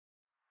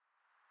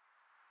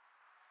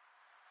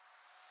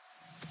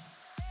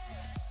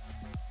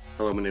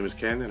Hello, my name is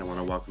Ken, and I want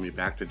to welcome you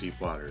back to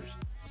Deep Waters.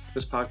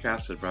 This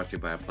podcast is brought to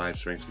you by Applied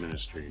Strengths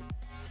Ministry,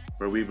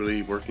 where we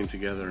believe working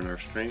together in our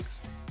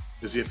strengths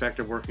is the effect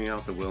of working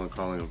out the will and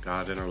calling of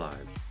God in our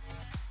lives.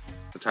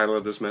 The title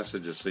of this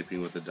message is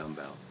Sleeping with a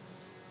Dumbbell.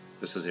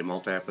 This is a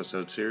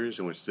multi-episode series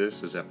in which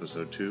this is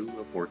episode 2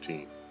 of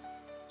 14.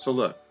 So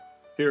look,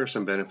 here are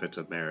some benefits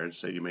of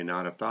marriage that you may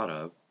not have thought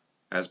of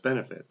as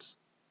benefits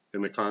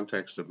in the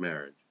context of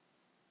marriage.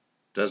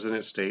 Doesn't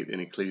it state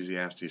in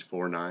Ecclesiastes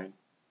 4:9,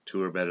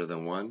 two are better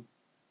than one,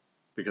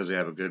 because they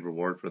have a good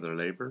reward for their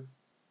labor?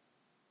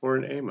 Or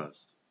in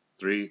Amos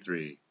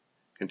 3:3,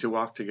 can two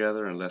walk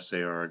together unless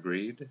they are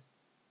agreed?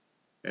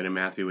 And in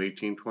Matthew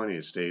 18:20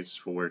 it states,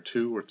 for where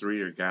 2 or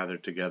 3 are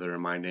gathered together in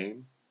my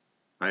name,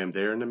 I am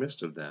there in the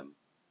midst of them.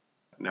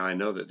 Now I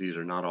know that these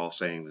are not all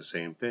saying the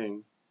same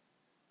thing,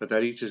 but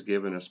that each is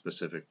given a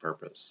specific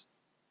purpose.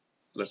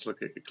 Let's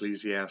look at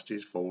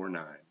Ecclesiastes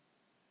 4:9.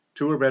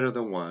 2 are better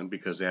than one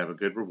because they have a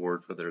good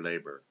reward for their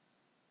labor.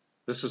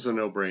 This is a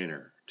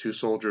no-brainer. 2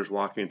 soldiers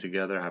walking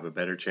together have a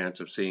better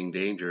chance of seeing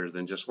danger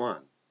than just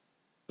one.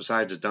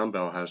 Besides, a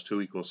dumbbell has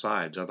 2 equal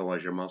sides,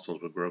 otherwise your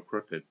muscles would grow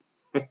crooked.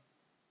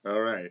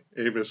 Alright,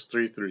 Amos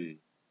 3:3.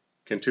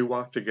 Can 2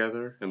 walk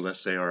together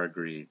unless they are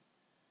agreed?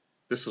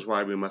 This is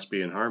why we must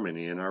be in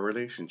harmony in our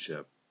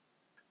relationship.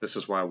 This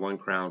is why 1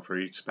 crown for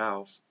each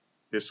spouse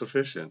is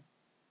sufficient,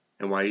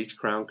 and why each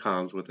crown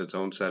comes with its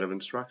own set of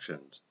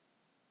instructions.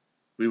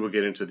 We will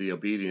get into the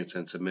obedience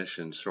and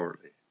submission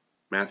shortly.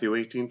 Matthew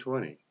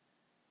 18:20.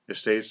 It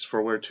states,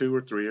 for where 2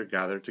 or 3 are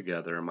gathered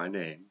together in my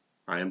name,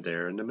 I am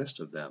there in the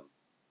midst of them.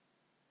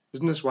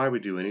 Isn't this why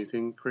we do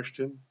anything,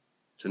 Christian?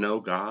 To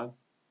know God?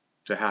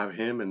 To have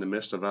Him in the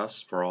midst of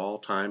us for all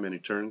time and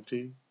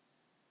eternity?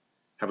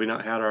 Have we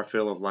not had our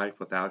fill of life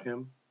without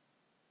Him?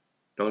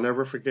 Don't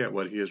ever forget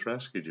what He has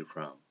rescued you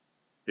from.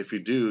 If you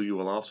do, you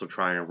will also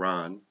try and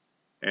run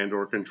and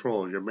or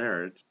control your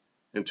marriage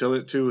until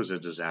it too is a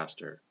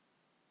disaster,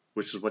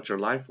 which is what your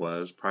life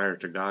was prior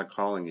to God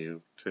calling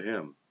you to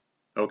Him.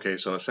 Okay,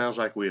 so it sounds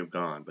like we have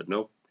gone, but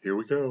nope, here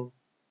we go.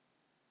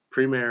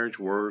 Pre-marriage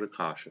word of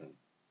caution,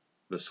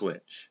 the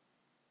switch.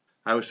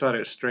 I always thought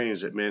it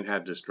strange that men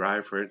had this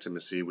drive for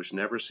intimacy which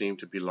never seemed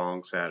to be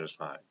long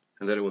satisfied,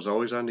 and that it was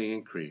always on the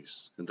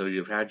increase, and though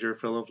you've had your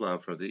fill of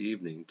love for the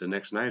evening, the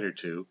next night or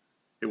two,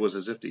 it was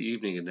as if the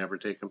evening had never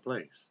taken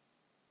place.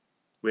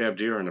 We have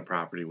deer on the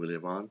property we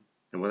live on,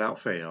 and without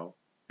fail,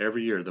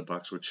 every year the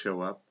bucks would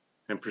show up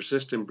and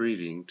persist in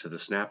breeding to the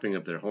snapping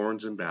of their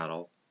horns in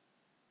battle,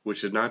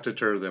 which did not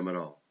deter them at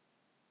all.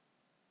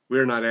 We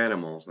are not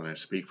animals, and I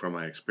speak from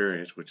my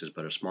experience, which is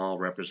but a small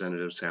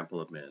representative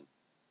sample of men.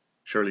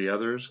 Surely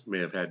others may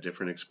have had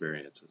different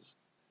experiences.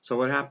 So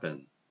what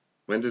happened?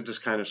 When did this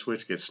kind of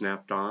switch get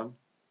snapped on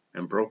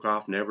and broke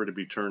off never to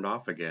be turned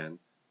off again,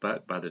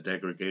 but by the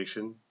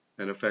degradation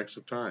and effects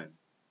of time?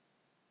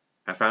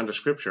 I found a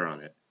scripture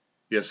on it.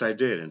 Yes, I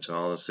did, and to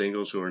all the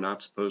singles who are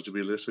not supposed to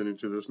be listening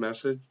to this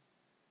message,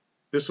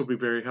 this will be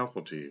very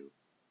helpful to you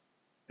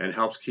and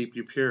helps keep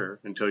you pure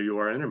until you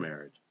are in a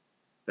marriage.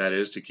 That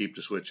is, to keep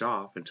the switch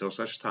off until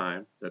such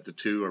time that the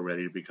 2 are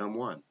ready to become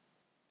one.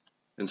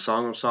 In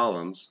Song of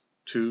Solomon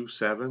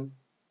 2:7,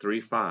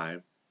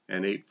 3:5,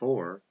 and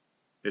 8:4,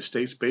 it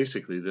states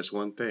basically this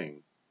one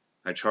thing.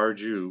 I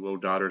charge you, O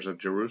daughters of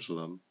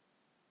Jerusalem,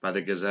 by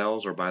the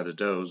gazelles or by the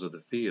does of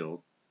the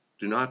field,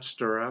 do not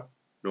stir up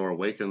nor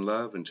awaken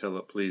love until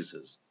it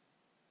pleases.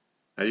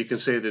 Now you can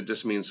say that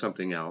this means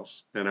something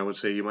else, and I would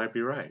say you might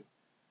be right.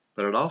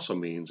 But it also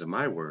means, in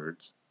my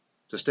words,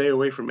 to stay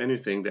away from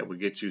anything that would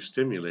get you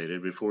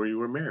stimulated before you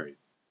were married.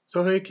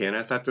 So hey Ken,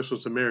 I thought this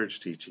was a marriage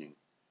teaching.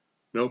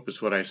 Nope,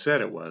 it's what I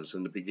said it was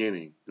in the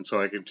beginning, and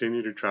so I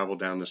continue to travel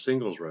down the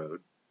singles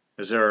road,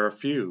 as there are a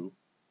few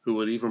who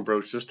would even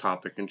broach this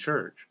topic in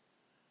church,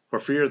 for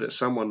fear that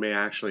someone may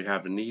actually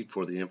have a need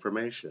for the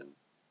information.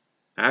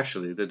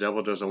 Actually, the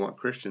devil doesn't want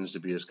Christians to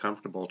be as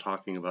comfortable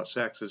talking about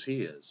sex as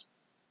he is.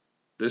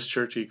 This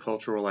churchy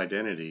cultural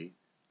identity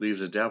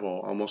leaves the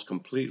devil almost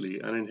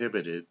completely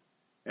uninhibited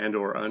and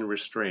or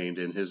unrestrained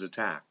in his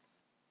attack.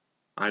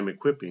 I'm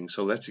equipping,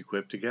 so let's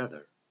equip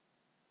together.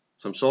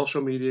 Some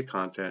social media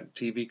content,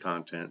 TV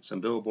content, some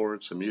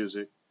billboards, some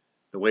music,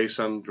 the way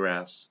some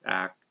dress,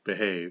 act,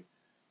 behave,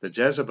 the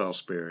Jezebel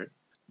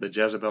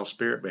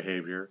spirit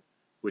behavior,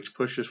 which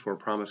pushes for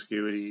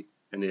promiscuity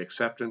and the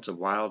acceptance of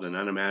wild and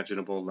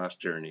unimaginable lust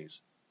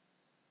journeys.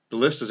 The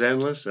list is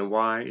endless, and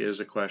why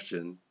is a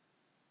question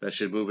that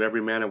should move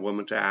every man and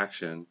woman to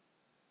action,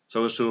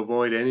 so as to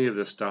avoid any of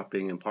this stuff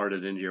being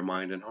imparted into your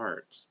mind and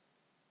hearts.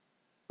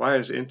 Why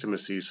is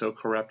intimacy so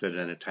corrupted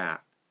and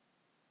attacked?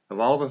 Of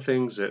all the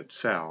things that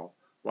sell,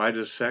 why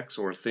does sex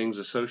or things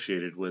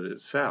associated with it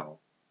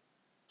sell?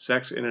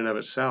 Sex in and of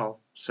itself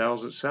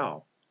sells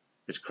itself.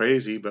 It's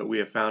crazy, but we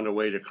have found a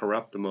way to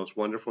corrupt the most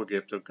wonderful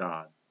gift of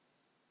God.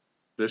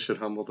 This should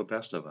humble the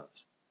best of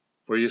us.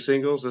 For you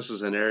singles, this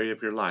is an area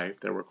of your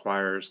life that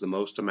requires the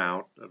most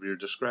amount of your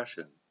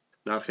discretion.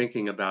 Not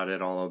thinking about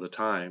it all of the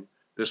time,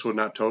 this would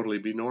not totally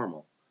be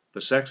normal,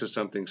 but sex is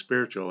something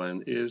spiritual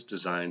and is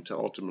designed to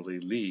ultimately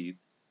lead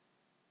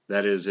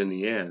That is, in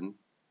the end,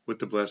 with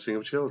the blessing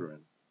of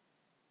children.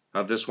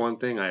 Of this one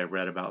thing I have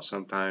read about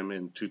sometime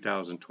in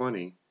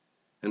 2020,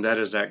 and that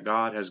is that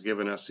God has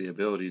given us the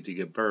ability to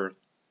give birth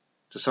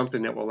to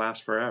something that will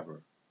last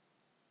forever.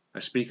 I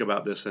speak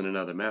about this in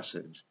another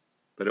message,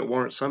 but it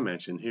warrants some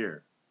mention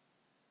here.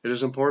 It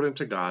is important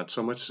to God,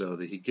 so much so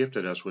that He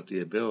gifted us with the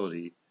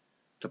ability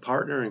to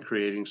partner in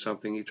creating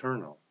something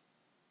eternal,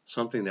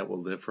 something that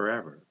will live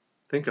forever.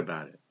 Think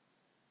about it.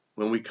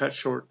 When we cut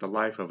short the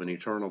life of an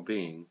eternal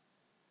being,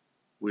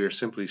 we are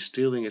simply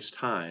stealing its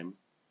time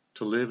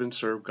to live and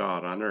serve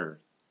God on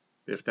earth,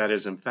 if that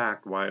is in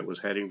fact why it was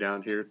heading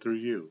down here through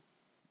you.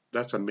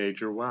 That's a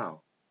major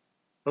wow.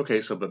 Okay,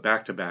 but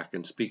back to back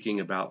and speaking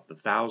about the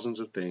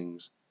thousands of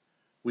things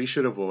we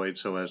should avoid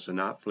so as to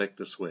not flick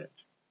the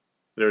switch.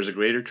 There is a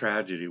greater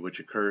tragedy which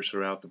occurs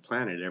throughout the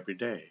planet every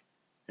day,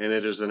 and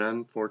it is an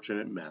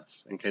unfortunate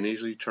mess and can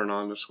easily turn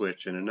on the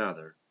switch in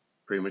another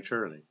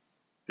prematurely.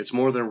 It's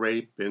more than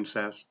rape,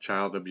 incest,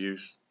 child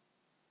abuse,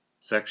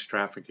 sex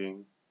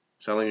trafficking,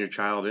 selling your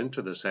child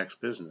into the sex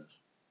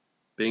business,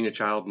 being a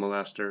child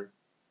molester.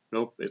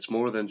 Nope, it's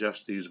more than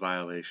just these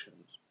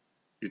violations.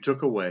 You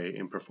took away,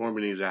 in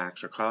performing these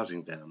acts or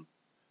causing them,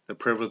 the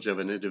privilege of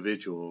an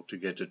individual to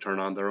get to turn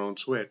on their own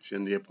switch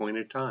in the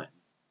appointed time.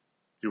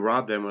 You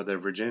rob them of their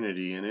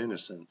virginity and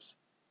innocence.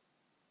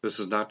 This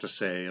is not to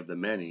say of the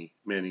many,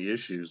 many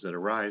issues that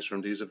arise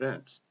from these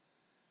events,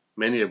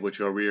 many of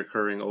which are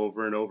reoccurring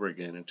over and over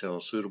again until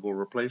a suitable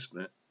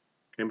replacement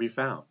can be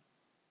found,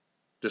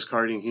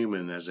 discarding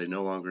human as they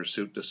no longer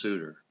suit the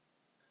suitor.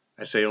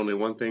 I say only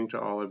one thing to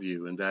all of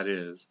you, and that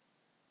is,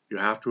 you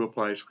have to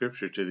apply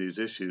Scripture to these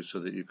issues so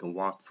that you can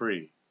walk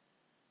free.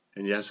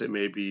 And yes, it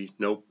may be,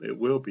 nope, it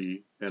will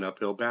be an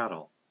uphill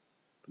battle,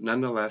 but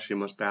nonetheless you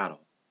must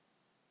battle.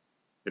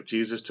 If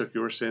Jesus took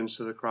your sins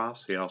to the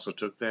cross, He also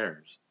took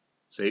theirs.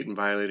 Satan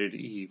violated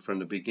Eve from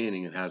the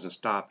beginning and hasn't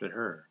stopped at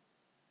her.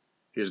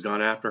 He has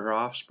gone after her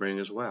offspring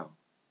as well.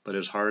 But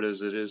as hard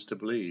as it is to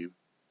believe,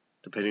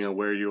 depending on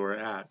where you are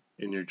at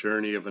in your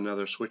journey of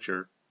another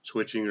switching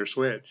your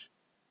switch,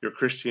 your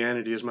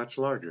Christianity is much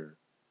larger,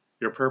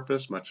 your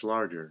purpose much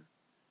larger,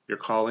 your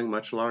calling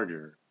much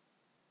larger.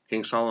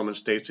 King Solomon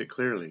states it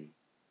clearly.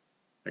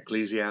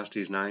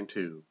 Ecclesiastes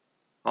 9:2.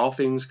 All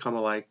things come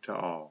alike to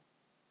all.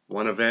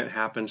 One event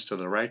happens to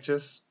the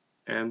righteous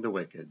and the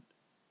wicked,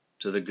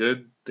 to the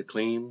good, the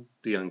clean,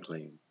 the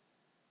unclean,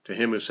 to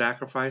him who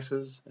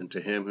sacrifices and to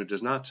him who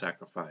does not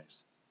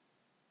sacrifice.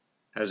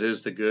 As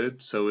is the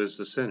good, so is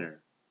the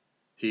sinner.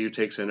 He who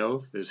takes an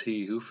oath is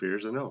he who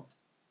fears an oath.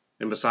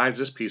 And besides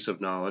this piece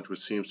of knowledge, which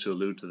seems to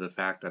allude to the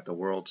fact that the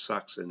world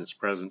sucks in its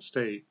present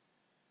state,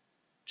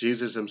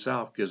 Jesus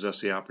Himself gives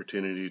us the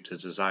opportunity to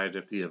decide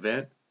if the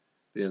event,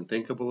 the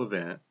unthinkable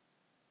event,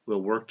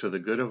 will work to the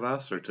good of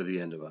us or to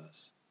the end of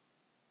us.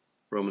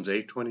 Romans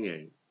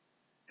 8:28.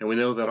 And we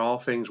know that all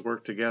things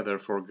work together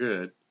for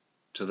good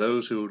to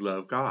those who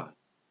love God,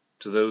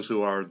 to those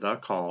who are the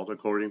called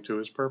according to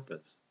His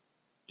purpose.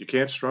 You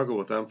can't struggle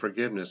with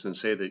unforgiveness and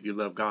say that you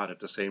love God at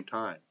the same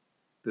time.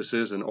 This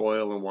is an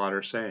oil and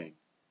water saying.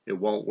 It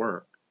won't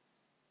work.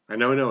 I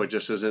know, it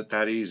just isn't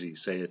that easy,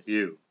 saith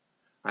you.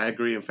 I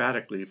agree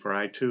emphatically, for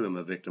I too am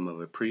a victim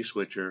of a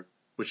pre-switcher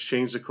which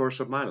changed the course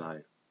of my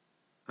life.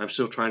 I'm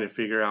still trying to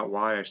figure out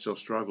why I still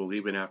struggle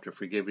even after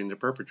forgiving the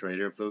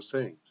perpetrator of those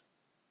things.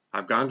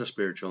 I've gone to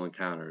spiritual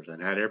encounters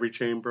and had every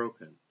chain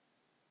broken,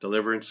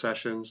 deliverance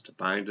sessions to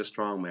bind the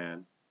strong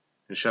man,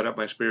 and shut up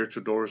my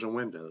spiritual doors and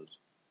windows.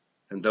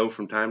 And though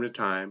from time to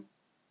time,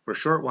 for a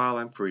short while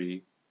I'm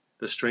free,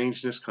 the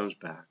strangeness comes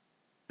back,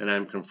 and I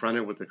am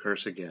confronted with the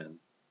curse again.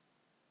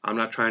 I'm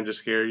not trying to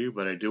scare you,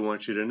 but I do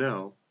want you to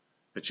know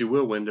that you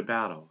will win the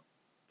battle.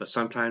 But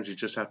sometimes you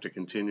just have to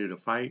continue to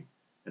fight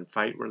and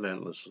fight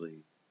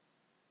relentlessly.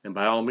 And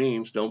by all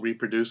means, don't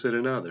reproduce it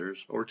in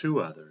others or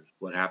to others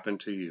what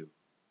happened to you.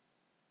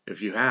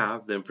 If you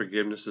have, then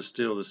forgiveness is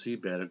still the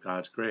seedbed of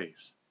God's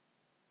grace.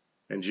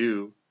 And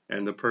you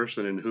and the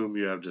person in whom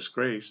you have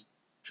disgraced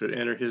should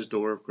enter His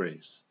door of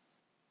grace.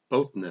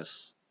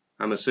 Bothness.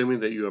 I'm assuming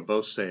that you are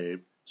both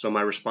saved, so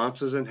my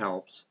responses and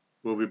helps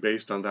will be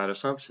based on that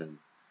assumption.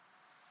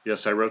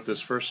 Yes, I wrote this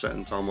first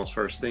sentence almost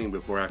first thing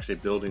before actually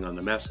building on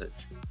the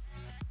message.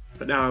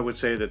 But now I would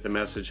say that the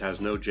message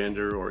has no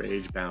gender or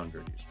age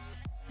boundaries.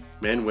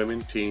 Men,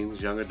 women,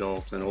 teens, young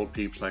adults, and old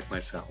peeps like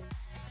myself.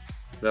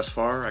 Thus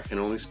far, I can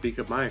only speak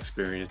of my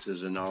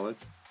experiences and knowledge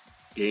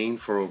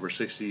gained for over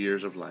 60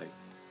 years of life.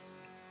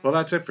 Well,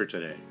 that's it for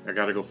today. I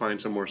gotta go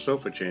find some more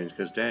sofa change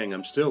because dang,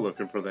 I'm still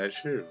looking for that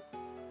shoe.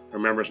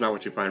 Remember, it's not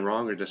what you find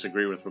wrong or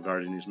disagree with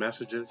regarding these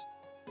messages,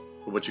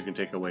 but what you can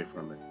take away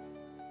from it.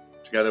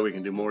 Together we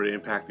can do more to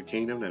impact the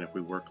kingdom than if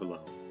we work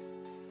alone.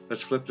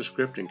 Let's flip the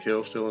script and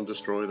kill, steal, and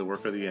destroy the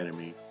work of the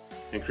enemy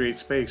and create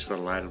space for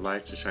the light of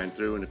light to shine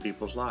through into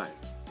people's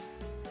lives.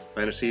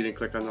 Plant a seed and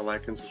click on the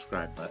like and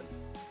subscribe button.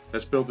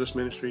 Let's build this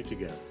ministry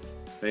together.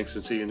 Thanks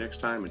and see you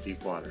next time at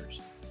Deep Waters.